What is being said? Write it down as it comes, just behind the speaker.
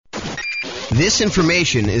This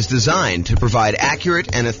information is designed to provide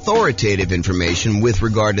accurate and authoritative information with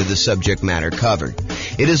regard to the subject matter covered.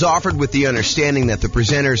 It is offered with the understanding that the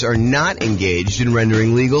presenters are not engaged in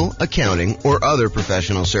rendering legal, accounting, or other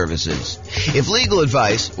professional services. If legal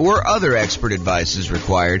advice or other expert advice is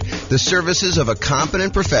required, the services of a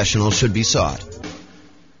competent professional should be sought.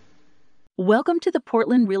 Welcome to the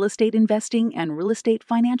Portland Real Estate Investing and Real Estate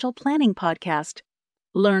Financial Planning Podcast.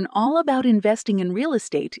 Learn all about investing in real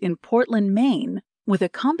estate in Portland, Maine, with a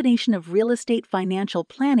combination of real estate financial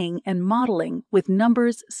planning and modeling with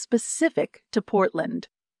numbers specific to Portland,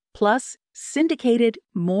 plus syndicated,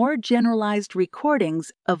 more generalized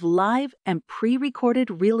recordings of live and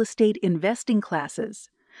pre-recorded real estate investing classes,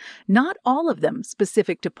 not all of them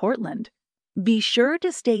specific to Portland. Be sure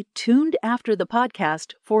to stay tuned after the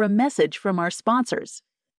podcast for a message from our sponsors.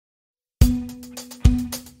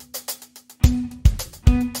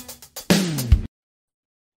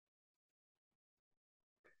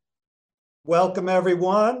 Welcome,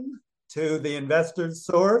 everyone, to the Investor's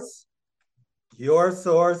Source, your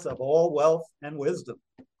source of all wealth and wisdom.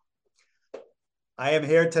 I am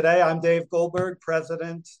here today. I'm Dave Goldberg,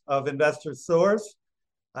 president of Investor's Source.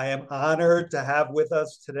 I am honored to have with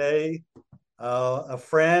us today a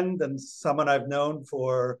friend and someone I've known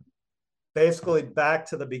for basically back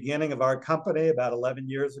to the beginning of our company about 11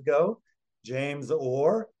 years ago, James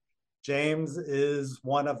Orr. James is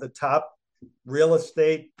one of the top real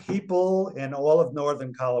estate people in all of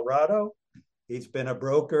Northern Colorado. He's been a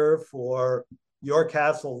broker for Your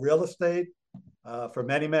Castle Real Estate for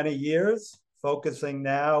many, many years, focusing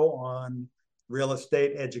now on real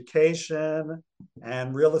estate education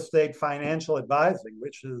and real estate financial advising,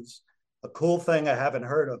 which is a cool thing I haven't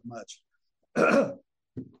heard of much.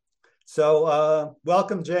 So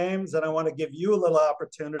welcome, James, and I want to give you a little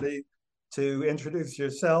opportunity to introduce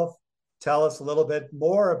yourself. Tell us a little bit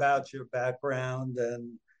more about your background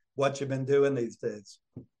and what you've been doing these days.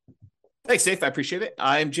 Thanks, Dave. I appreciate it.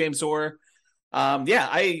 I'm James Orr.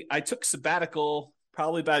 I took sabbatical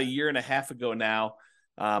probably about a year and a half ago now.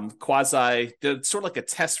 Did sort of like a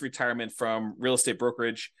test retirement from real estate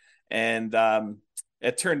brokerage, and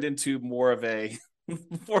it turned into more of a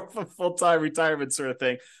full-time retirement sort of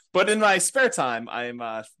thing. But in my spare time, I'm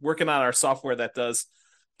working on our software that does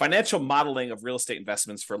financial modeling of real estate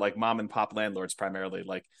investments for like mom and pop landlords primarily.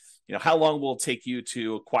 Like, how long will it take you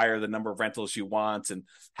to acquire the number of rentals you want, and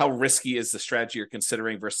how risky is the strategy you're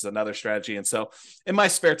considering versus another strategy. And so in my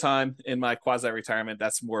spare time, in my quasi-retirement,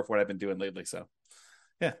 that's more of what I've been doing lately. So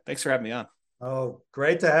yeah, thanks for having me on. Oh,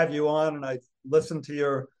 great to have you on. And I listened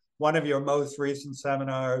to one of your most recent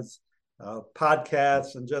seminars,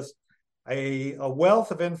 podcasts, and just a wealth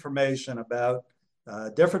of information about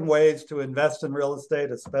different ways to invest in real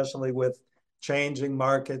estate, especially with changing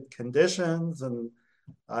market conditions. And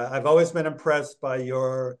I've always been impressed by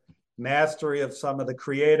your mastery of some of the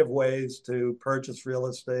creative ways to purchase real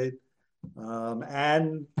estate,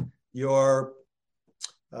 and your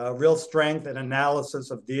real strength and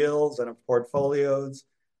analysis of deals and of portfolios.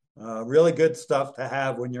 Really good stuff to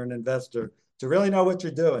have when you're an investor, to really know what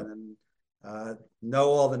you're doing and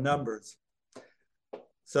know all the numbers.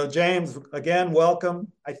 So James, again, welcome.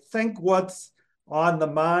 I think what's on the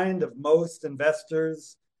mind of most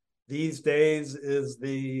investors these days is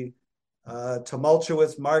the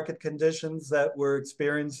tumultuous market conditions that we're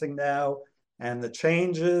experiencing now and the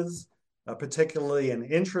changes, particularly in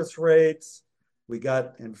interest rates. We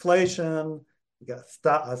got inflation, we got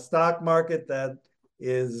a stock market that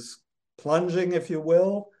is plunging, if you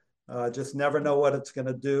will, just never know what it's going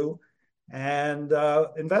to do. And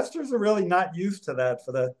investors are really not used to that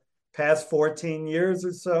for the past 14 years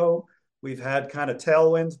or so. We've had kind of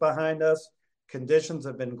tailwinds behind us. Conditions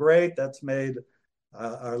have been great. That's made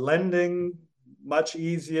our lending much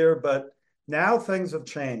easier, but now things have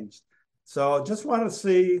changed. So just want to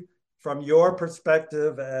see from your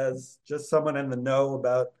perspective as just someone in the know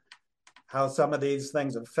about how some of these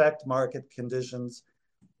things affect market conditions,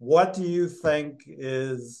 what do you think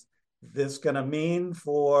is this going to mean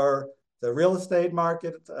for the real estate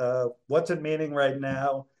market? What's it meaning right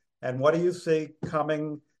now? And what do you see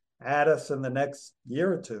coming at us in the next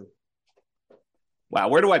year or two? Wow,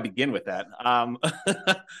 where do I begin with that?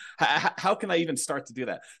 How can I even start to do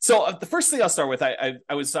that? So the first thing I'll start with, I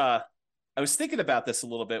was thinking about this a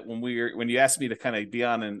little bit when you asked me to kind of be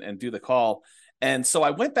on and do the call. And so I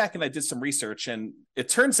went back and I did some research, and it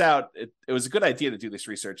turns out it was a good idea to do this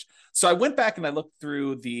research. So I went back and I looked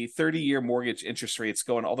through the 30-year mortgage interest rates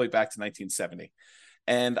going all the way back to 1970.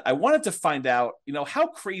 And I wanted to find out, how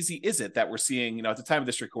crazy is it that we're seeing, at the time of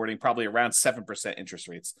this recording, probably around 7% interest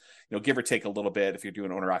rates, give or take a little bit if you're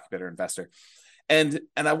doing owner, occupier, investor. And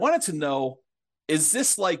I wanted to know, is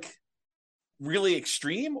this like really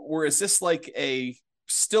extreme, or is this like a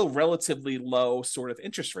still relatively low sort of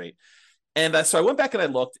interest rate? And so I went back and I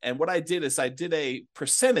looked, and what I did is I did a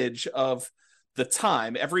percentage of the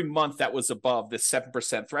time every month that was above this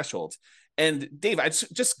 7% threshold. And Dave, I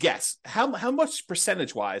just guess how much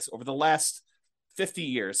percentage wise over the last 50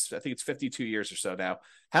 years, I think it's 52 years or so now,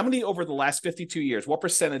 how many over the last 52 years, what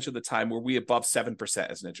percentage of the time were we above 7%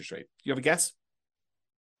 as an interest rate? Do you have a guess?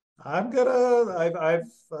 I've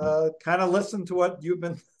kind of listened to what you've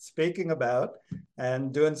been speaking about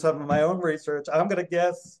and doing some of my own research. I'm gonna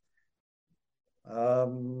guess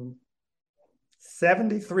 73%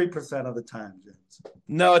 of the time, James.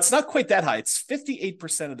 No, it's not quite that high. It's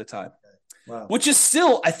 58% of the time. Wow. Which is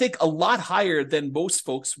still, I think, a lot higher than most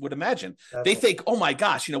folks would imagine. They think, oh my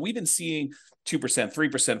gosh, we've been seeing 2%,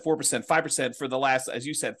 3%, 4%, 5% for the last, as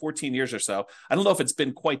you said, 14 years or so. I don't know if it's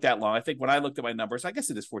been quite that long. I think when I looked at my numbers, I guess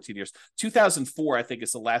it is 14 years. 2004, I think,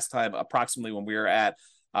 is the last time approximately when we were at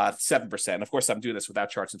 7%. Of course, I'm doing this without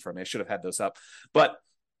charts in front of me. I should have had those up. But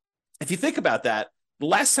if you think about that, the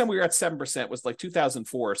last time we were at 7% was like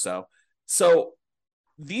 2004 or so. So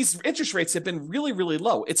these interest rates have been really, really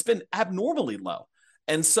low. It's been abnormally low.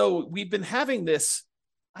 And so we've been having this,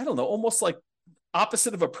 I don't know, almost like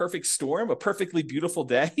opposite of a perfect storm, a perfectly beautiful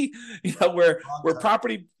day, where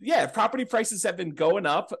property prices have been going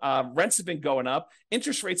up, rents have been going up,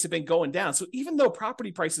 interest rates have been going down. So even though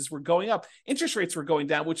property prices were going up, interest rates were going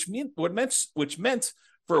down, which meant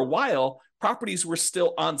for a while, properties were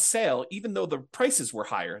still on sale, even though the prices were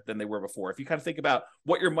higher than they were before. If you kind of think about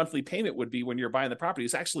what your monthly payment would be when you're buying the property,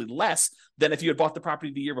 it's actually less than if you had bought the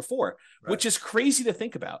property the year before, right, which is crazy to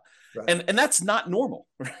think about. Right. And that's not normal,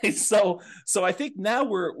 right? So I think now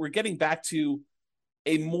we're getting back to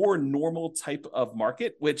a more normal type of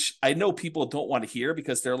market, which I know people don't want to hear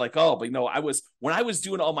because they're like, oh, but when I was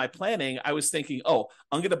doing all my planning, I was thinking, oh,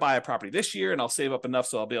 I'm going to buy a property this year and I'll save up enough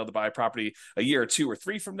so I'll be able to buy a property a year or 2 or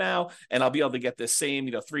 3 from now, and I'll be able to get this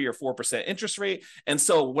same 3 or 4% interest rate. And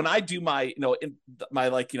so when I do my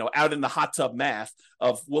out in the hot tub math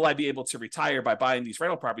of will I be able to retire by buying these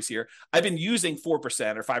rental properties here, I've been using 4% or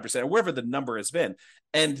 5% or wherever the number has been,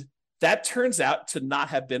 and that turns out to not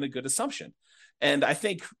have been a good assumption. And I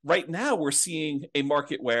think right now we're seeing a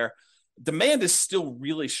market where demand is still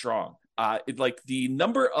really strong. The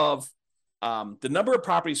number of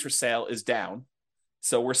properties for sale is down,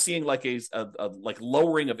 so we're seeing like a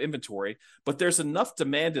lowering of inventory. But there's enough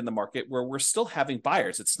demand in the market where we're still having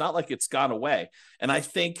buyers. It's not like it's gone away. And I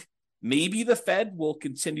think maybe the Fed will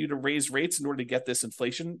continue to raise rates in order to get this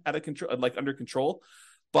inflation out of control, under control.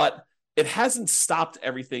 But it hasn't stopped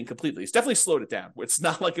everything completely. It's definitely slowed it down. It's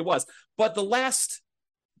not like it was. But the last,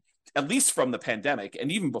 at least from the pandemic,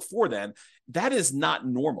 and even before then, that is not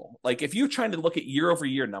normal. Like if you're trying to look at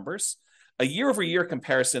year-over-year numbers, a year-over-year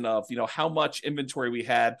comparison of, how much inventory we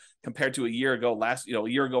had compared to a year ago, a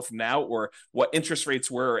year ago from now, or what interest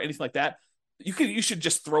rates were or anything like that, you should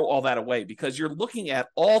just throw all that away, because you're looking at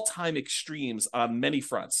all-time extremes on many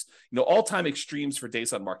fronts. All-time extremes for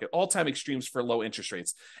days on market, all-time extremes for low interest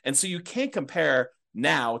rates. And so you can't compare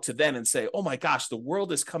now to then and say, oh my gosh, the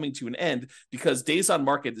world is coming to an end because days on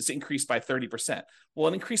market is increased by 30%.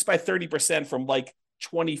 Well, it increased by 30% from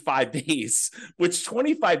 25 days, which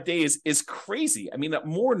 25 days is crazy. I mean, a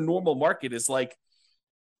more normal market is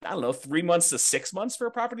 3 months to 6 months for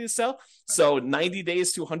a property to sell. So 90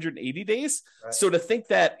 days to 180 days. Right. So to think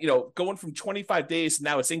that, going from 25 days,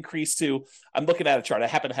 now it's increased to, I'm looking at a chart. I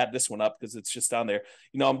happen to have this one up because it's just down there.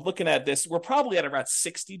 I'm looking at this. We're probably at around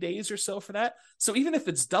 60 days or so for that. So even if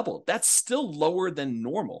it's doubled, that's still lower than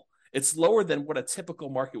normal. It's lower than what a typical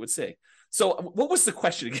market would say. So what was the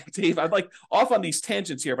question again, Dave? I'm off on these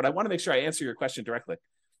tangents here, but I want to make sure I answer your question directly.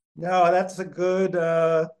 No, that's a good,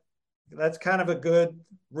 that's kind of a good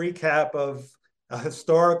recap of a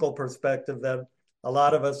historical perspective that a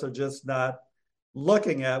lot of us are just not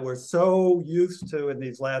looking at. We're so used to, in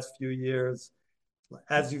these last few years,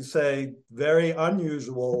 as you say, very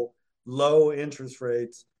unusual low interest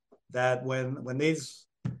rates, that when these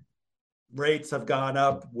rates have gone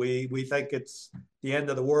up, we think it's the end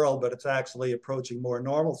of the world, but it's actually approaching more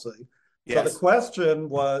normalcy. Yes. So the question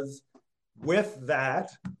was, with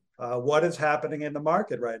that, what is happening in the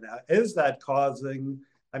market right now? Is that causing,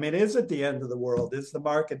 is it the end of the world? Is the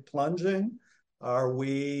market plunging?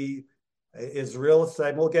 Is real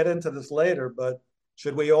estate, we'll get into this later, but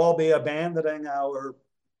should we all be abandoning our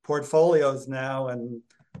portfolios now and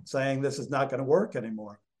saying this is not going to work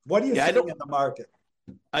anymore? What are you seeing in the market?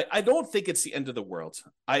 I don't think it's the end of the world.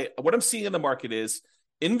 What I'm seeing in the market is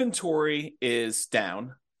inventory is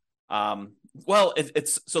down. Well,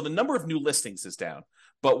 it's so the number of new listings is down,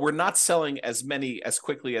 but we're not selling as many as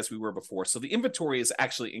quickly as we were before. So the inventory is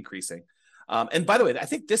actually increasing. And by the way, I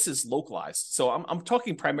think this is localized. So I'm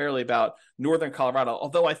talking primarily about Northern Colorado,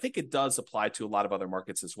 although I think it does apply to a lot of other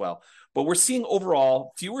markets as well. But we're seeing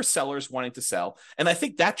overall fewer sellers wanting to sell. And I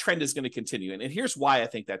think that trend is going to continue. And here's why I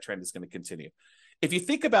think that trend is going to continue. If you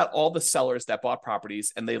think about all the sellers that bought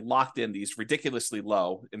properties and they locked in these ridiculously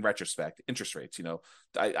low, in retrospect, interest rates,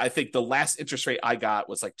 I think the last interest rate I got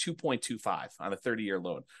was like 2.25 on a 30-year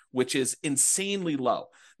loan, which is insanely low.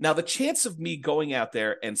 Now, the chance of me going out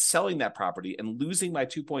there and selling that property and losing my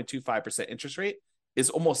 2.25% interest rate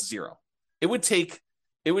is almost zero. It would take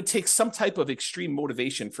some type of extreme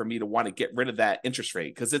motivation for me to want to get rid of that interest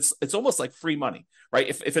rate, because it's almost like free money, right?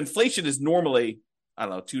 If inflation is normally, I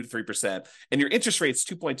don't know, 2 to 3%, and your interest rate's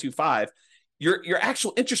 2.25, your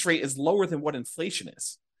actual interest rate is lower than what inflation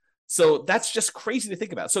is. So that's just crazy to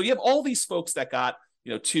think about. So you have all these folks that got,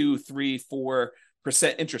 2, 3, 4%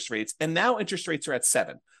 interest rates, and now interest rates are at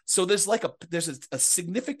 7. So there's a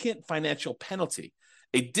significant financial penalty,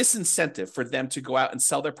 a disincentive for them to go out and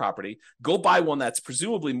sell their property, go buy one that's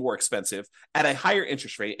presumably more expensive at a higher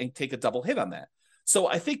interest rate and take a double hit on that. So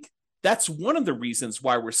I think that's one of the reasons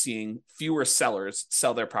why we're seeing fewer sellers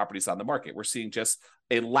sell their properties on the market. We're seeing just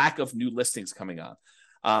a lack of new listings coming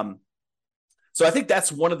on. So I think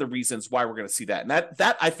that's one of the reasons why we're going to see that. And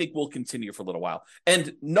that I think will continue for a little while.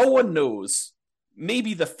 And no one knows.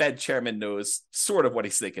 Maybe the Fed chairman knows sort of what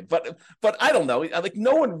he's thinking, but I don't know. Like,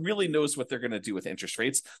 no one really knows what they're going to do with interest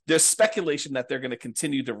rates. There's speculation that they're going to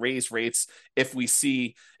continue to raise rates if we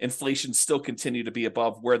see inflation still continue to be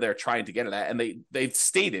above where they're trying to get it at. And they've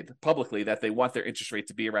stated publicly that they want their interest rate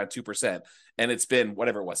to be around 2%, and it's been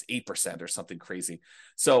whatever it was, 8% or something crazy.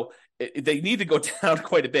 So they need to go down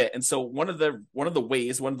quite a bit. And so one of the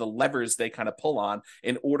levers they kind of pull on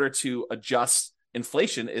in order to adjust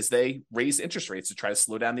inflation is they raise interest rates to try to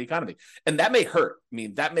slow down the economy. And that may hurt. I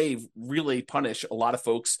mean, that may really punish a lot of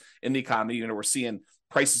folks in the economy. We're seeing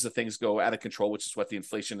prices of things go out of control, which is what the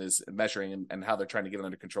inflation is measuring and how they're trying to get it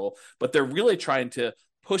under control. But they're really trying to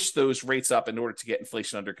push those rates up in order to get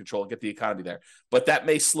inflation under control and get the economy there. But that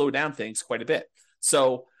may slow down things quite a bit.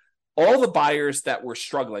 So all the buyers that were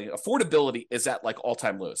struggling, affordability is at like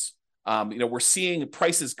all-time lows. We're seeing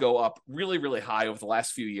prices go up really, really high over the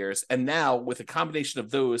last few years. And now with a combination of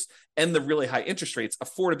those and the really high interest rates,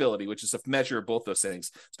 affordability, which is a measure of both those things,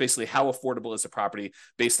 it's basically how affordable is a property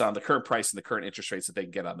based on the current price and the current interest rates that they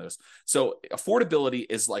can get on those. So affordability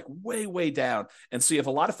is like way, way down. And so you have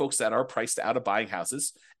a lot of folks that are priced out of buying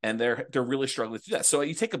houses, and they're really struggling to do that. So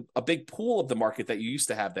you take a big pool of the market that you used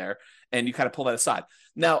to have there, and you kind of pull that aside.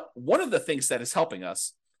 Now, one of the things that is helping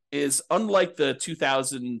us is, unlike the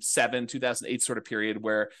 2007, 2008 sort of period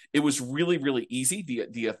where it was really, really easy,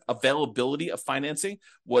 the availability of financing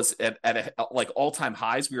was at like all-time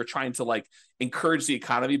highs. We were trying to encourage the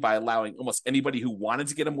economy by allowing almost anybody who wanted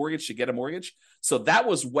to get a mortgage to get a mortgage. So that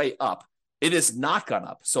was way up. It has not gone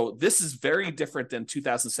up. So this is very different than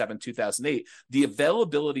 2007, 2008. The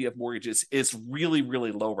availability of mortgages is really,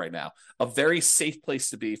 really low right now, a very safe place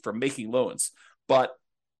to be for making loans. But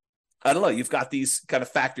I don't know, you've got these kind of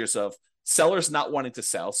factors of sellers not wanting to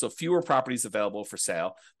sell, so fewer properties available for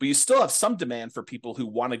sale, but you still have some demand for people who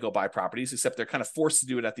want to go buy properties, except they're kind of forced to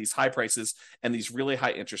do it at these high prices and these really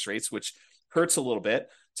high interest rates, which hurts a little bit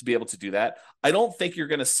to be able to do that. I don't think you're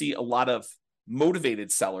going to see a lot of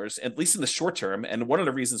motivated sellers, at least in the short term. And one of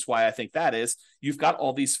the reasons why I think that is, you've got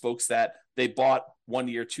all these folks that they bought 1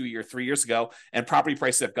 year, 2 year, 3 years ago, and property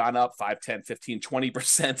prices have gone up 5, 10, 15,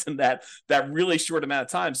 20% in that really short amount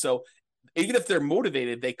of time. So even if they're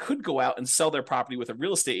motivated, they could go out and sell their property with a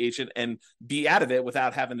real estate agent and be out of it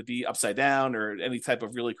without having to be upside down or any type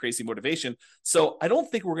of really crazy motivation. So I don't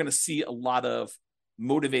think we're going to see a lot of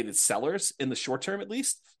motivated sellers in the short term, at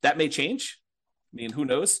least. That may change. I mean, who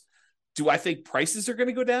knows? Do I think prices are going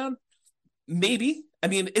to go down? Maybe. I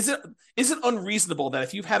mean, is it unreasonable that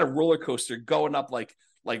if you've had a roller coaster going up like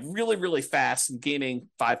really, really fast and gaining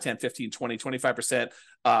 5, 10, 15, 20,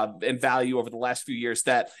 25% in value over the last few years,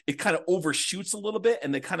 that it kind of overshoots a little bit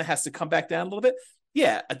and it kind of has to come back down a little bit?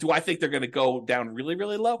 Yeah. Do I think they're going to go down really,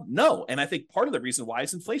 really low? No. And I think part of the reason why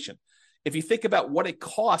is inflation. If you think about what it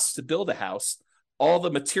costs to build a house, all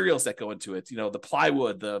the materials that go into it, the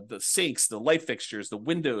plywood, the sinks, the light fixtures, the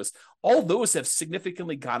windows, all those have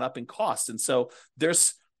significantly gone up in cost. And so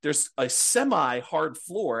there's a semi-hard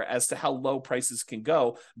floor as to how low prices can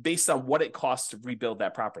go based on what it costs to rebuild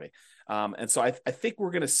that property. And so I think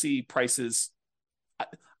we're going to see prices.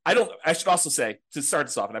 I should also say, to start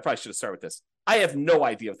this off, and I probably should have started with this, I have no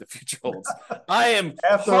idea what the future holds. I am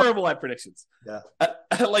horrible at predictions. Yeah.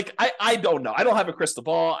 I don't know. I don't have a crystal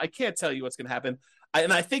ball. I can't tell you what's going to happen.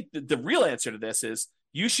 And I think the real answer to this is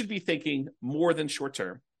you should be thinking more than short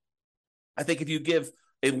term. I think if you give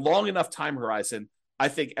a long enough time horizon, I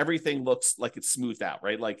think everything looks like it's smoothed out,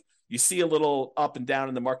 right? Like you see a little up and down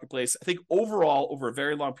in the marketplace. I think overall, over a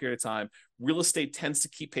very long period of time, real estate tends to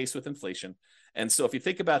keep pace with inflation. And so if you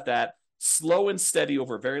think about that, slow and steady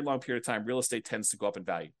over a very long period of time, real estate tends to go up in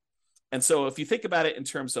value. And so if you think about it in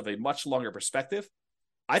terms of a much longer perspective,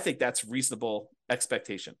 I think that's reasonable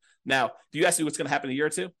expectation. Now, do you ask me what's going to happen in a year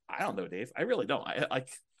or two? I don't know, Dave. I really don't.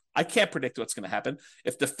 I can't predict what's going to happen.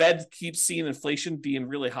 If the Fed keeps seeing inflation being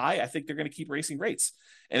really high, I think they're going to keep raising rates.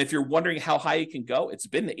 And if you're wondering how high it can go, it's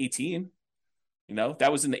been to 18.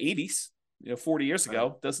 That was in the 80s, 40 years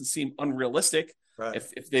ago. Doesn't seem unrealistic. Right.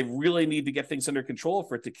 If they really need to get things under control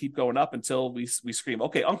for it to keep going up until we scream,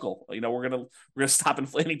 okay, uncle, we're gonna stop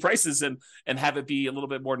inflating prices and have it be a little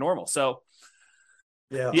bit more normal. So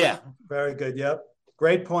yeah, very good. Yep,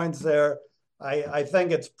 great points there. I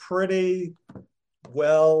think it's pretty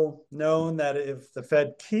well known that if the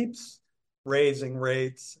Fed keeps raising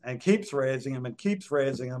rates and keeps raising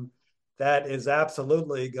them, that is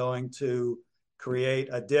absolutely going to create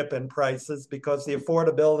a dip in prices because the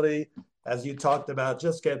affordability, as you talked about,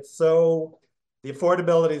 just gets the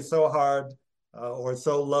affordability is so hard or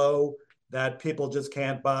so low that people just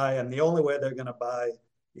can't buy. And the only way they're going to buy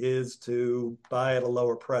is to buy at a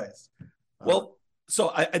lower price. Well,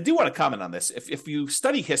 so I do want to comment on this. If you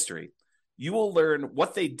study history, you will learn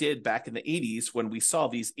what they did back in the 80s when we saw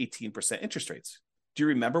these 18% interest rates. Do you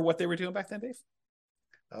remember what they were doing back then, Dave?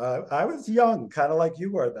 I was young, kind of like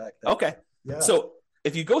you were back then. Okay. Yeah. So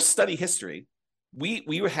if you go study history, we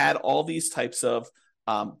had all these types of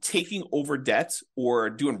taking over debt or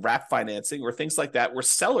doing wrap financing or things like that, where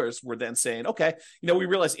sellers were then saying, okay, we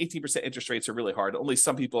realize 18% interest rates are really hard. Only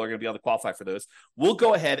some people are going to be able to qualify for those. We'll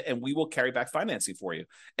go ahead and we will carry back financing for you.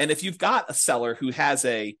 And if you've got a seller who has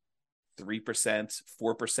a 3%,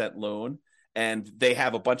 4% loan, and they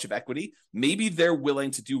have a bunch of equity, maybe they're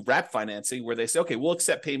willing to do wrap financing where they say, okay, we'll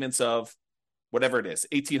accept payments of whatever it is,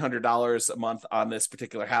 $1,800 a month on this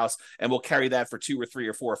particular house, and we'll carry that for 2 or 3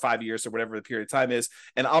 or 4 or 5 years or whatever the period of time is.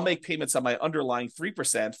 And I'll make payments on my underlying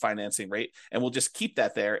 3% financing rate, and we'll just keep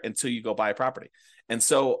that there until you go buy a property. And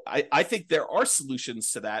so I think there are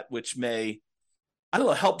solutions to that, which may,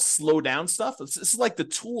 help slow down stuff. This is like the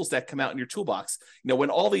tools that come out in your toolbox. When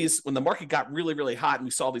the market got really, really hot and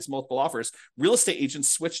we saw these multiple offers, real estate agents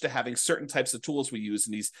switched to having certain types of tools we use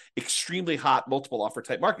in these extremely hot multiple offer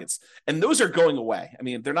type markets. And those are going away. I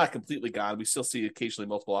mean, they're not completely gone. We still see occasionally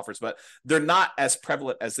multiple offers, but they're not as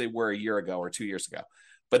prevalent as they were a year ago or 2 years ago.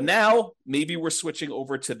 But now maybe we're switching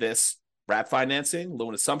over to this wrap financing,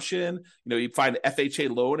 loan assumption. You find an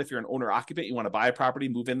FHA loan if you're an owner occupant, you want to buy a property,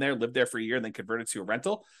 move in there, live there for a year, and then convert it to a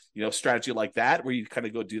rental. Strategy like that where you kind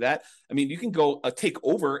of go do that. I mean, you can go take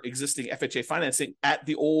over existing FHA financing at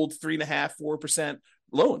the old 3.5%, 4%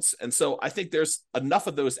 loans. And so I think there's enough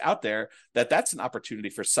of those out there that's an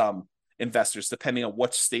opportunity for some investors, depending on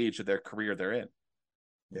what stage of their career they're in.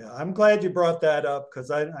 Yeah, I'm glad you brought that up because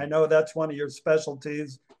I know that's one of your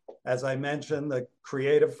specialties. As I mentioned, the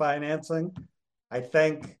creative financing. I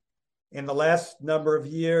think in the last number of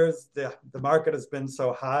years, the market has been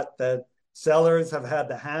so hot that sellers have had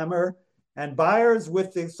the hammer, and buyers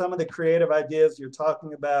with some of the creative ideas you're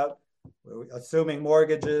talking about, assuming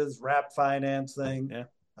mortgages, wrap financing,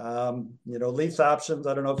 lease options.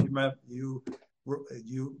 I don't know if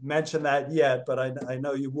you mentioned that yet, but I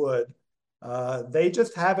know you would. They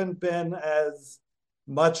just haven't been as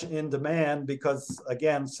much in demand because,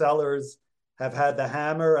 again, sellers have had the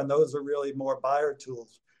hammer, and those are really more buyer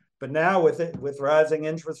tools. But now with rising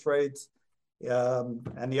interest rates and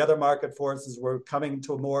the other market forces, we're coming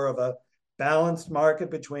to more of a balanced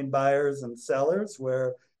market between buyers and sellers,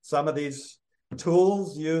 where some of these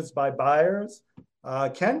tools used by buyers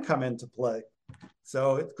can come into play.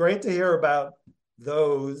 So it's great to hear about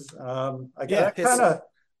those. That kind of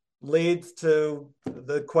leads to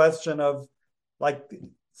the question of,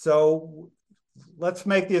 so let's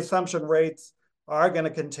make the assumption rates are going to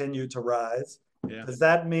continue to rise. Yeah. Does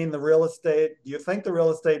that mean do you think the real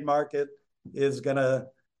estate market is going to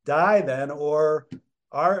die then, or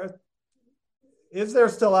is there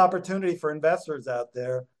still opportunity for investors out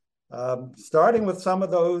there, starting with some of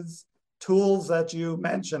those tools that you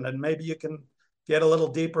mentioned, and maybe you can get a little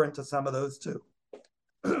deeper into some of those too?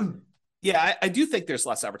 Yeah, I do think there's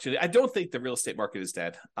less opportunity. I don't think the real estate market is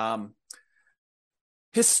dead.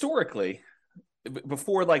 Historically,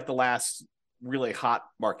 before the last really hot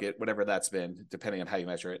market, whatever that's been, depending on how you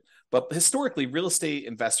measure it. But historically, real estate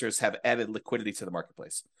investors have added liquidity to the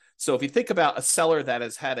marketplace. So if you think about a seller that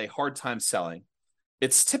has had a hard time selling,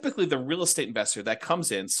 it's typically the real estate investor that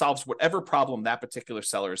comes in, solves whatever problem that particular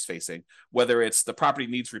seller is facing, whether it's the property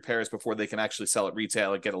needs repairs before they can actually sell it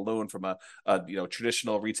retail and get a loan from a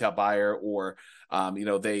traditional retail buyer, or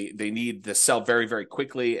they need to sell very, very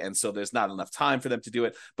quickly, and so there's not enough time for them to do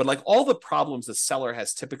it. But like all the problems the seller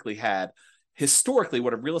has typically had, historically,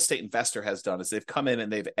 what a real estate investor has done is they've come in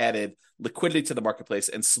and they've added liquidity to the marketplace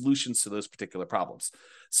and solutions to those particular problems.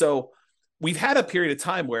 So we've had a period of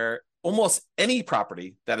time where almost any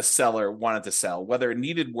property that a seller wanted to sell, whether it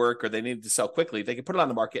needed work or they needed to sell quickly, they could put it on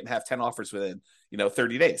the market and have 10 offers within,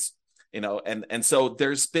 30 days, and so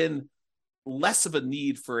there's been less of a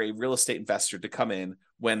need for a real estate investor to come in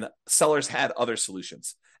when sellers had other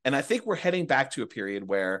solutions. And I think we're heading back to a period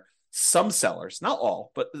where some sellers, not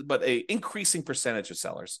all, but a increasing percentage of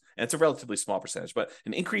sellers, and it's a relatively small percentage, but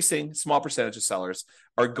an increasing small percentage of sellers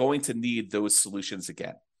are going to need those solutions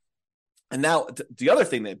again. And now the other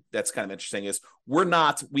thing that's kind of interesting is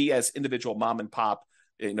we as individual mom and pop,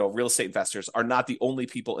 real estate investors are not the only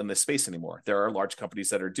people in this space anymore. There are large companies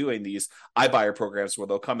that are doing these iBuyer programs where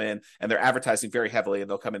they'll come in and they're advertising very heavily, and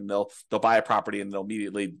they'll come in and they'll buy a property and they'll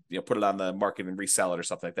immediately put it on the market and resell it or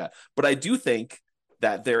something like that. But I do think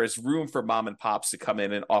that there is room for mom and pops to come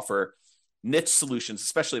in and offer niche solutions,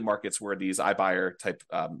 especially in markets where these iBuyer type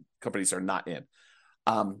companies are not in.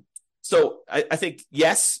 So I think,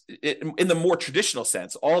 yes, in the more traditional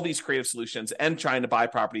sense, all these creative solutions and trying to buy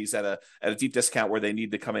properties at a deep discount where they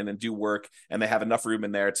need to come in and do work and they have enough room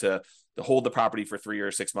in there to hold the property for 3 or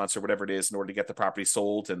 6 months or whatever it is in order to get the property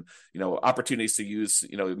sold, and opportunities to use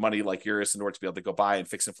money like yours in order to be able to go buy and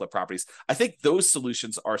fix and flip properties. I think those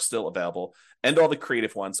solutions are still available, and all the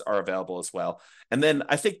creative ones are available as well. And then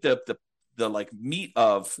I think the like meat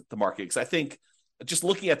of the market, because I think just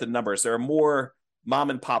looking at the numbers, there are more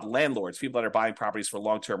mom and pop landlords, people that are buying properties for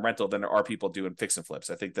long-term rental, than there are people doing fix and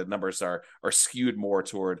flips. I think the numbers are skewed more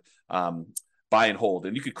toward buy and hold.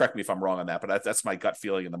 And you could correct me if I'm wrong on that, but that's my gut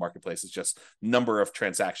feeling in the marketplace. Is just number of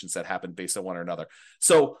transactions that happen based on one or another.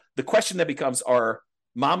 So the question that becomes, are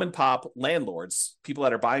mom and pop landlords, people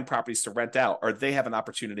that are buying properties to rent out, are they have an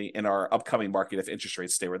opportunity in our upcoming market if interest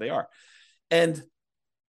rates stay where they are? And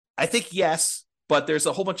I think yes, but there's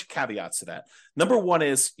a whole bunch of caveats to that. Number one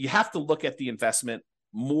is you have to look at the investment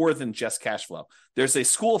more than just cash flow. There's a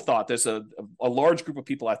school of thought. There's a large group of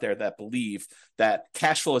people out there that believe that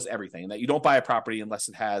cash flow is everything, and that you don't buy a property unless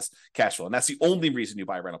it has cash flow. And that's the only reason you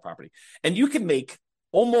buy a rental property. And you can make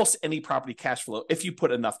almost any property cash flow if you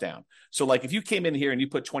put enough down. So like if you came in here and you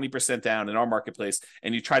put 20% down in our marketplace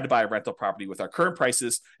and you tried to buy a rental property with our current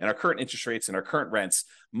prices and our current interest rates and our current rents,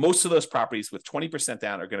 most of those properties with 20%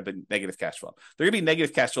 down are going to be negative cash flow. They're going to be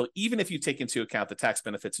negative cash flow even if you take into account the tax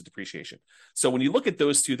benefits of depreciation. So when you look at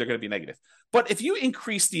those two, they're going to be negative. But if you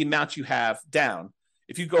increase the amount you have down,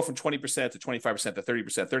 if you go from 20% to 25% to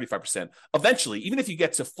 30%, 35%, eventually, even if you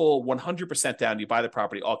get to full 100% down, you buy the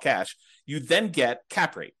property all cash, you then get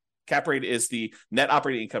cap rate. Cap rate is the net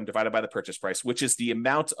operating income divided by the purchase price, which is the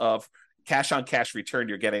amount of cash on cash return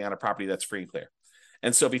you're getting on a property that's free and clear.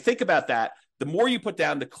 And so if you think about that, the more you put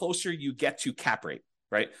down, the closer you get to cap rate.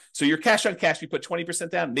 Right. So your cash on cash, you put 20%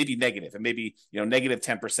 down, maybe negative, and maybe, negative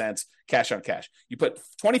 10% cash on cash. You put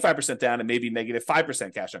 25% down and maybe negative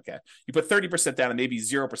 5% cash on cash. You put 30% down and maybe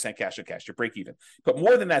 0% cash on cash. You're break even. Put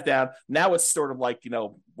more than that down. Now it's sort of like,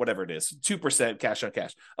 whatever it is, 2% cash on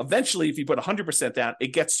cash. Eventually, if you put 100% down, it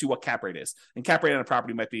gets to what cap rate is. And cap rate on a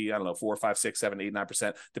property might be, 4, 5, 6, 7, 8,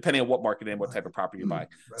 9%, depending on what market and what type of property you're buying,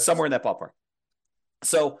 somewhere in that ballpark.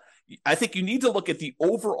 So I think you need to look at the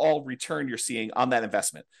overall return you're seeing on that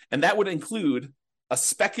investment. And that would include a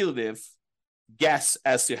speculative guess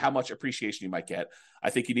as to how much appreciation you might get. I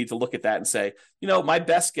think you need to look at that and say, my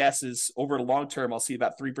best guess is over the long term, I'll see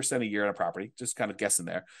about 3% a year on a property, just kind of guessing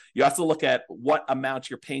there. You have to look at what amount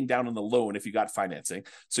you're paying down on the loan if you got financing.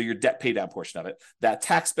 So your debt pay down portion of it, that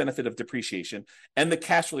tax benefit of depreciation, and the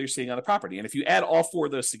cash flow you're seeing on the property. And if you add all four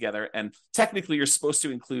of those together, and technically you're supposed to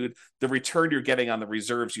include the return you're getting on the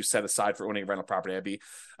reserves you set aside for owning a rental property.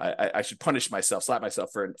 I should punish myself, slap myself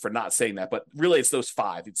for not saying that, but really it's those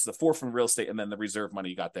five. It's the four from real estate and then the reserve money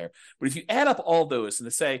you got there. But if you add up all those and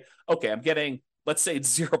to say, okay, I'm getting, let's say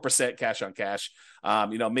it's 0% cash on cash,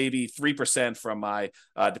 maybe 3% from my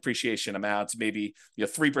depreciation amount, maybe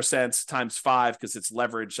 3% times 5 because it's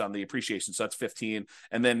leverage on the appreciation, so that's 15,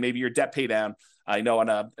 and then maybe your debt pay down. I know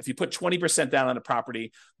if you put 20% down on a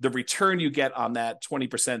property, the return you get on that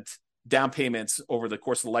 20% down payments over the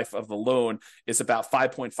course of the life of the loan is about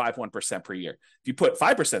 5.51% per year. If you put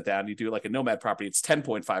 5% down, you do like a nomad property, it's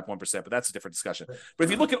 10.51%, but that's a different discussion. But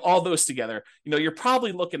if you look at all those together, you're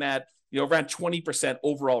probably looking at, around 20%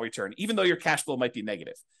 overall return, even though your cash flow might be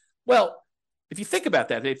negative. Well, if you think about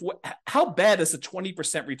that, Dave, how bad is a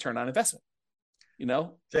 20% return on investment?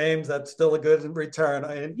 James, that's still a good return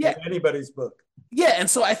in anybody's book. Yeah. And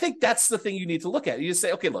so I think that's the thing you need to look at. You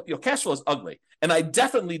say, okay, look, cash flow is ugly. And I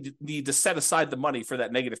definitely need to set aside the money for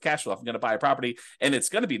that negative cash flow. If I'm going to buy a property and it's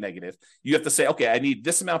going to be negative, you have to say, okay, I need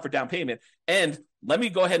this amount for down payment. And let me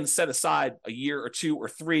go ahead and set aside a year or 2 or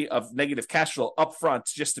 3 of negative cash flow up front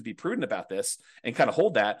just to be prudent about this and kind of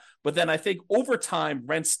hold that. But then I think over time,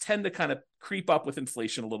 rents tend to kind of creep up with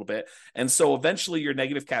inflation a little bit. And so eventually your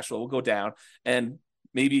negative cash flow will go down. And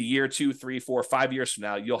maybe a year, 2, 3, 4, 5 years from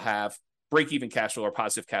now, you'll have break-even cash flow or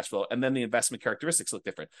positive cash flow, and then the investment characteristics look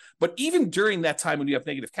different. But even during that time when you have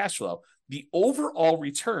negative cash flow, the overall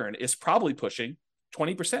return is probably pushing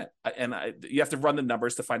 20%. And you have to run the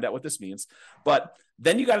numbers to find out what this means. But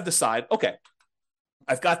then you got to decide, okay,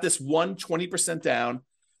 I've got this 20% down,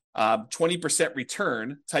 20%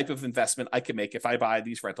 return type of investment I can make if I buy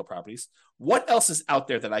these rental properties. What else is out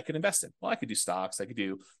there that I could invest in? Well, I could do stocks, I could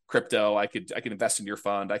do crypto, I could invest in your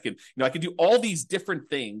fund, I could do all these different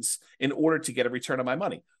things in order to get a return on my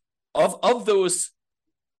money. Of those,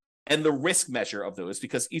 and the risk measure of those,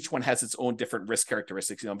 because each one has its own different risk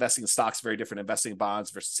characteristics. Investing in stocks is very different. Investing in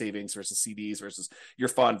bonds versus savings versus CDs versus your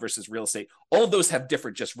fund versus real estate. All of those have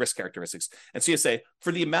different just risk characteristics. And so you say,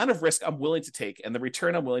 for the amount of risk I'm willing to take and the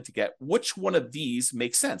return I'm willing to get, which one of these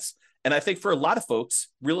makes sense? And I think for a lot of folks,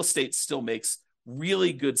 real estate still makes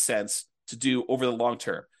really good sense to do over the long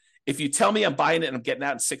term. If you tell me I'm buying it and I'm getting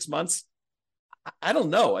out in 6 months, I don't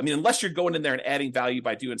know. I mean, unless you're going in there and adding value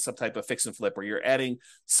by doing some type of fix and flip, or you're adding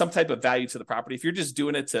some type of value to the property. If you're just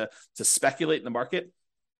doing it to speculate in the market,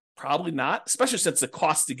 probably not, especially since the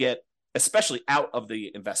cost to get, especially out of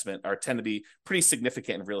the investment, tend to be pretty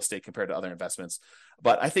significant in real estate compared to other investments.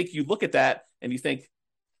 But I think you look at that and you think,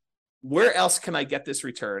 where else can I get this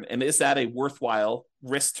return? And is that a worthwhile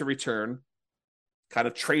risk to return kind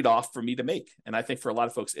of trade-off for me to make? And I think for a lot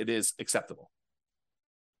of folks, it is acceptable.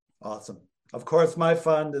 Awesome. Of course, my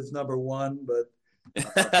fund is number one, but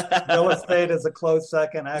real estate is a close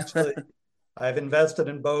second. Actually, I've invested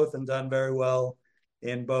in both and done very well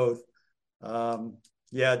in both.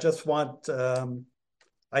 Just want,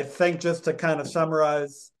 I think just to kind of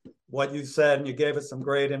summarize what you said, and you gave us some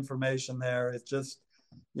great information there. It's just,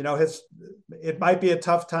 it might be a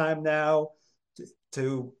tough time now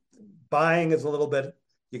to buying is a little bit,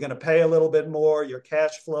 you're going to pay a little bit more, your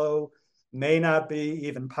cash flow may not be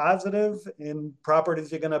even positive in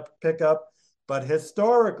properties you're going to pick up. But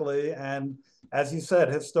historically, and as you said,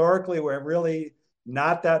 historically, we're really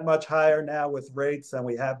not that much higher now with rates than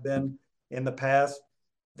we have been in the past.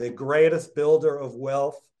 The greatest builder of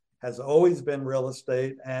wealth has always been real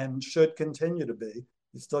estate and should continue to be.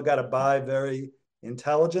 You still got to buy very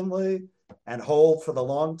intelligently and hold for the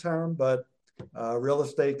long term, but real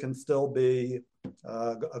estate can still be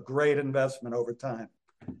a great investment over time.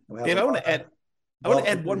 Dave, I want to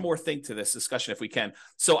add one more thing to this discussion if we can.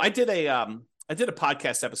 So I did a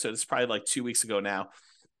podcast episode. It's probably like 2 weeks ago now.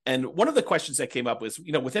 And one of the questions that came up was,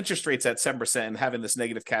 with interest rates at 7% and having this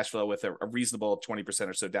negative cash flow with a reasonable 20%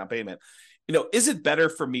 or so down payment, is it better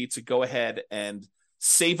for me to go ahead and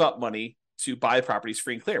save up money to buy properties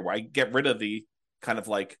free and clear, where I get rid of the kind of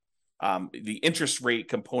like the interest rate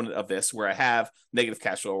component of this, where I have negative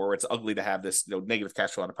cash flow, or it's ugly to have this negative cash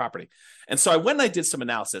flow on a property? And so I went and I did some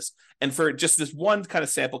analysis, and for just this one kind of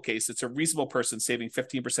sample case, it's a reasonable person saving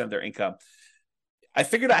 15% of their income. I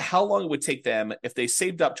figured out how long it would take them if they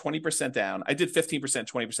saved up 20% down. I did 15%,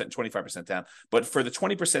 20%, and 25% down. But for the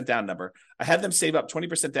 20% down number, I had them save up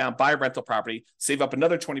 20% down, buy a rental property, save up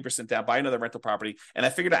another 20% down, buy another rental property. And I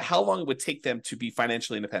figured out how long it would take them to be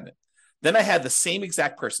financially independent. Then I had the same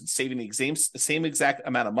exact person saving the same exact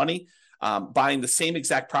amount of money, buying the same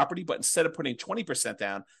exact property, but instead of putting 20%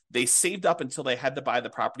 down, they saved up until they had to buy the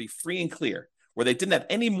property free and clear, where they didn't have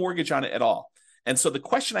any mortgage on it at all. And so the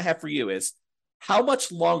question I have for you is, how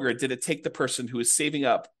much longer did it take the person who is saving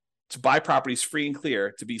up to buy properties free and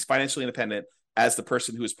clear to be financially independent as the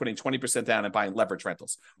person who is putting 20% down and buying leverage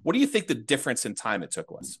rentals? What do you think the difference in time it took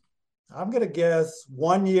was? I'm going to guess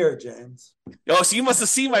 1 year, James. Oh, so you must have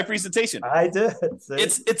seen my presentation. I did.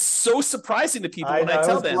 It's so surprising to people when I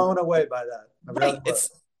tell them. I was blown away by that. Right.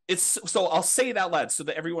 It's so I'll say it out loud so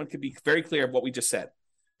that everyone can be very clear of what we just said.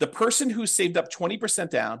 The person who saved up 20%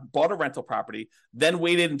 down, bought a rental property, then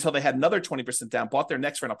waited until they had another 20% down, bought their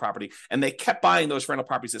next rental property, and they kept buying those rental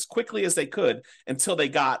properties as quickly as they could until they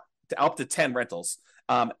got up to 10 rentals.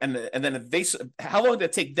 And then how long did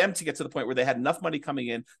it take them to get to the point where they had enough money coming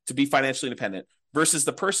in to be financially independent versus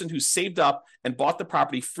the person who saved up and bought the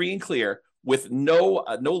property free and clear with no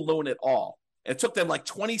loan at all. And it took them like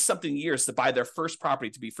 20 something years to buy their first property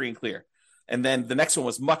to be free and clear. And then the next one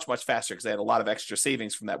was much, much faster because they had a lot of extra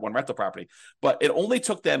savings from that one rental property. But it only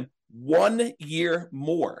took them 1 year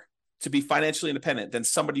more to be financially independent than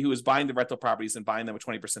somebody who is buying the rental properties and buying them with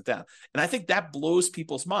 20% down. And I think that blows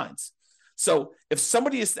people's minds. So if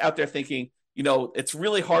somebody is out there thinking, it's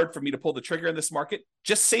really hard for me to pull the trigger in this market,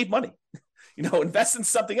 just save money. Invest in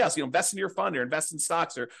something else, invest in your fund or invest in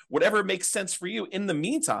stocks or whatever makes sense for you in the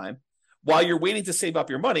meantime, while you're waiting to save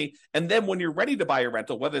up your money. And then when you're ready to buy a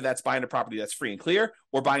rental, whether that's buying a property that's free and clear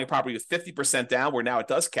or buying a property with 50% down where now it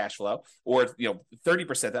does cash flow, or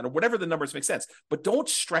 30% down, or whatever the numbers make sense. But don't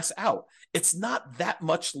stress out. It's not that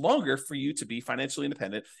much longer for you to be financially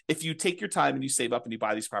independent if you take your time and you save up and you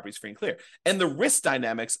buy these properties free and clear. And the risk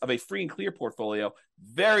dynamics of a free and clear portfolio,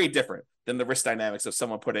 very different than the risk dynamics of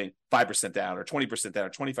someone putting 5% down or 20% down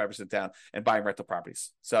or 25% down and buying rental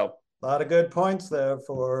properties. So a lot of good points there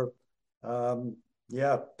for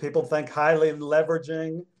people think highly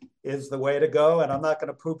leveraging is the way to go. And I'm not going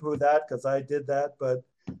to poo-poo that because I did that, but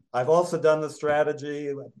I've also done the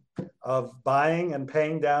strategy of buying and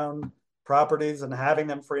paying down properties and having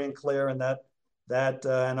them free and clear. And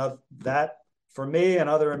that for me and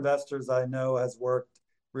other investors I know has worked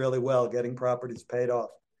really well, getting properties paid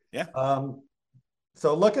off. Yeah.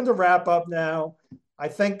 So looking to wrap up now, I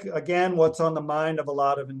think, again, what's on the mind of a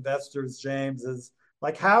lot of investors, James, is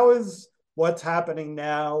like, how is what's happening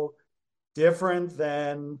now different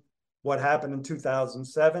than what happened in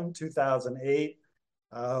 2007, 2008?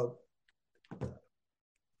 How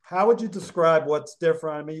would you describe what's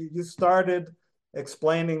different? I mean, you started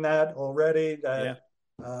explaining that already, that,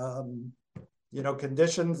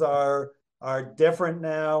 conditions are different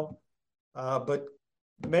now, but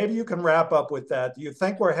maybe you can wrap up with that. Do you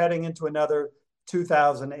think we're heading into another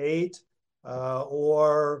 2008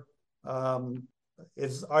 or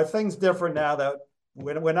are things different now that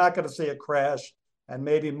we're not going to see a crash and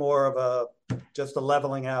maybe more of just a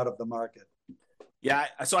leveling out of the market? Yeah,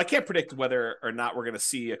 so I can't predict whether or not we're going to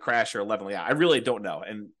see a crash or a leveling out. I really don't know.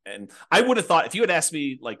 And I would have thought, if you had asked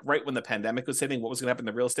me like right when the pandemic was hitting, what was going to happen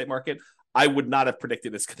in the real estate market, I would not have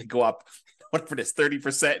predicted it's going to go up for this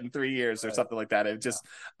 30% in 3 years or something like that.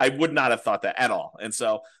 I would not have thought that at all. And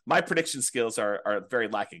so my prediction skills are very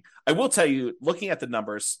lacking. I will tell you, looking at the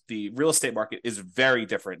numbers, the real estate market is very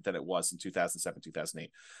different than it was in 2007,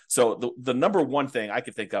 2008. So the number one thing I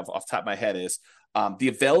could think of off the top of my head is the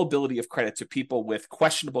availability of credit to people with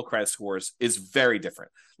questionable credit scores is very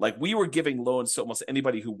different. Like, we were giving loans to almost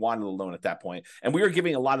anybody who wanted a loan at that point. And we were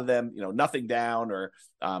giving a lot of them, nothing down or,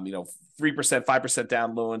 3%, 5%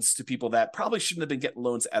 down loans to people that probably shouldn't have been getting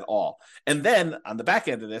loans at all. And then on the back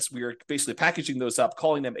end of this, we were basically packaging those up,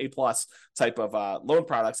 calling them A+ type of loan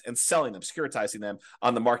products and selling them, securitizing them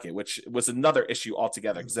on the market, which was another issue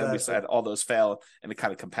altogether, because then we had all those fail and it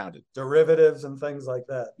kind of compounded. Derivatives and things like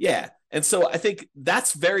that. Yeah. And so I think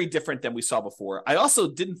that's very different than we saw before. I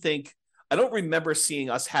don't remember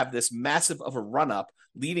seeing us have this massive of a run up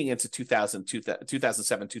leading into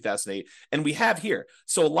 2007, 2008. And we have here.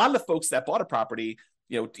 So a lot of the folks that bought a property,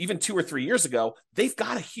 even 2 or 3 years ago, they've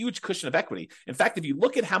got a huge cushion of equity. In fact, if you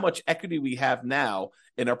look at how much equity we have now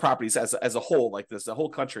in our properties as a whole, like this, the whole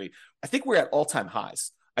country, I think we're at all-time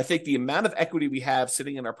highs. I think the amount of equity we have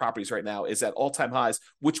sitting in our properties right now is at all-time highs,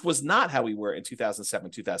 which was not how we were in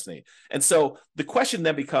 2007, 2008. And so the question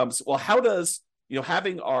then becomes, well, how does,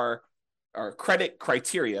 having our credit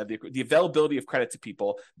criteria, the availability of credit to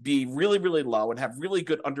people, be really, really low and have really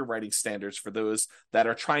good underwriting standards for those that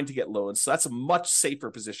are trying to get loans. So that's a much safer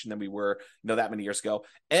position than we were, that many years ago.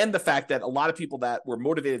 And the fact that a lot of people that were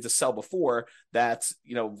motivated to sell before, that,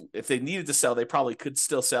 if they needed to sell, they probably could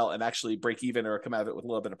still sell and actually break even or come out of it with a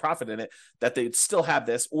little bit of profit in it, that they'd still have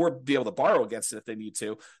this or be able to borrow against it if they need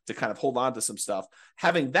to kind of hold on to some stuff.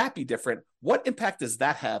 Having that be different, what impact does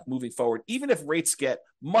that have moving forward, even if rates get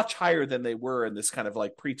much higher than they were in this kind of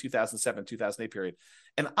like pre-2007, 2008 period?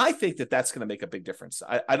 And I think that that's going to make a big difference.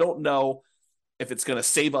 I don't know if it's going to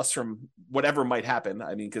save us from whatever might happen.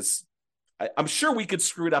 I mean, because I'm sure we could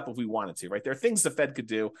screw it up if we wanted to, right? There are things the Fed could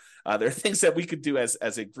do. There are things that we could do as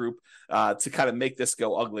a group to kind of make this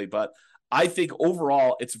go ugly. But I think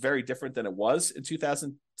overall, it's very different than it was in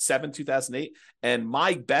 2007, 2008. And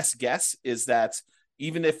my best guess is that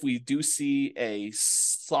even if we do see a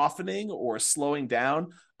softening or slowing down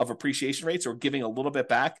of appreciation rates or giving a little bit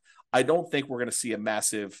back, I don't think we're going to see a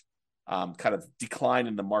massive kind of decline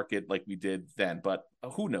in the market like we did then. But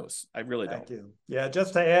who knows? I really don't. Thank you. Yeah,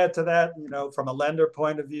 just to add to that, from a lender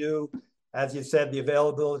point of view, as you said, the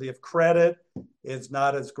availability of credit is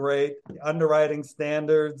not as great. The underwriting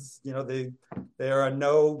standards, there are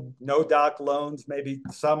no doc loans. Maybe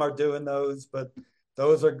some are doing those, but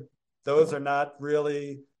those are not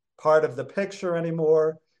really part of the picture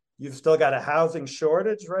anymore. You've still got a housing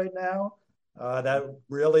shortage right now that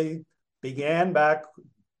really began back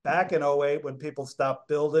in 08 when people stopped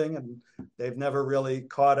building, and they've never really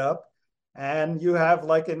caught up. And you have,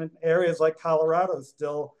 like in areas like Colorado,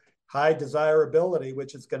 still high desirability,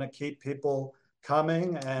 which is going to keep people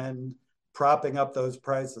coming and propping up those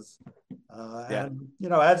prices. And,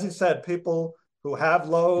 as you said, people who have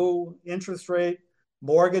low interest rate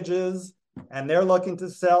mortgages and they're looking to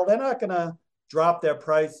sell, they're not going to drop their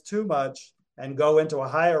price too much and go into a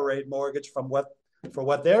higher rate mortgage for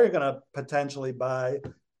what they're going to potentially buy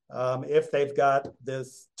if they've got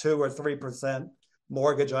this 2 or 3%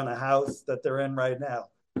 mortgage on a house that they're in right now.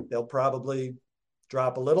 They'll probably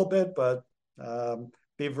drop a little bit, but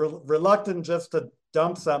be reluctant just to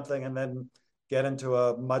dump something and then get into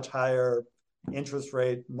a much higher interest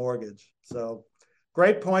rate mortgage. So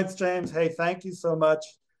great points, James. Hey, thank you so much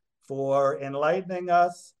for enlightening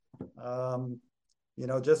us.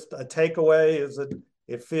 Just a takeaway is that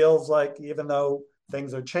it feels like even though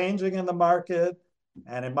things are changing in the market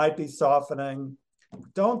and it might be softening,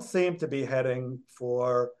 don't seem to be heading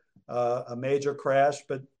for a major crash,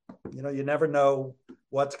 but you never know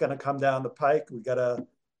what's going to come down the pike. We got to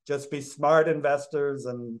just be smart investors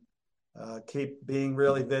and keep being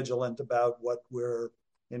really vigilant about what we're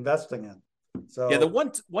investing in. So yeah, the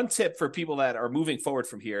one tip for people that are moving forward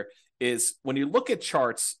from here is when you look at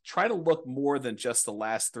charts, try to look more than just the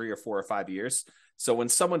last 3 or 4 or 5 years. So when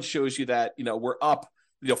someone shows you that, we're up,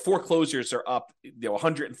 foreclosures are up,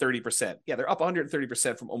 130%. Yeah, they're up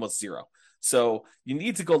 130% from almost zero. So you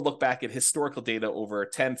need to go look back at historical data over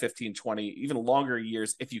 10, 15, 20, even longer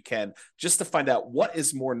years if you can, just to find out what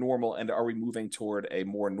is more normal and are we moving toward a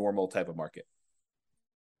more normal type of market.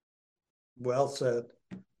 Well said.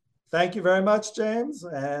 Thank you very much, James.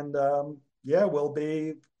 And we'll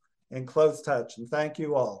be in close touch. And thank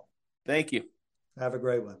you all. Thank you. Have a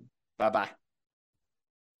great one. Bye-bye.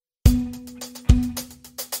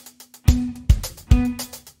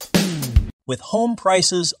 With home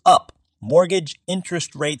prices up, mortgage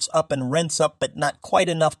interest rates up, and rents up, but not quite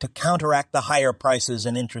enough to counteract the higher prices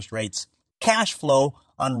and interest rates, cash flow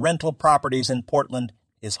on rental properties in Portland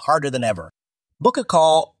is harder than ever. Book a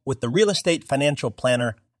call with the Real Estate Financial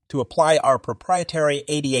Planner to apply our proprietary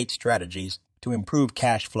 88 strategies to improve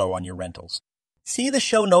cash flow on your rentals. See the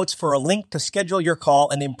show notes for a link to schedule your call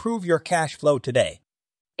and improve your cash flow today.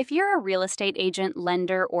 If you're a real estate agent,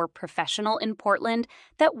 lender, or professional in Portland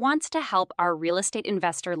that wants to help our real estate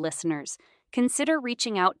investor listeners, consider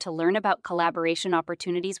reaching out to learn about collaboration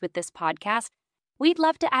opportunities with this podcast. We'd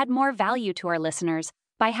love to add more value to our listeners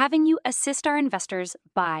by having you assist our investors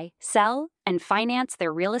buy, sell, and finance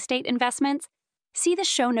their real estate investments. See the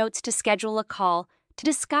show notes to schedule a call to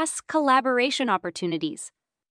discuss collaboration opportunities.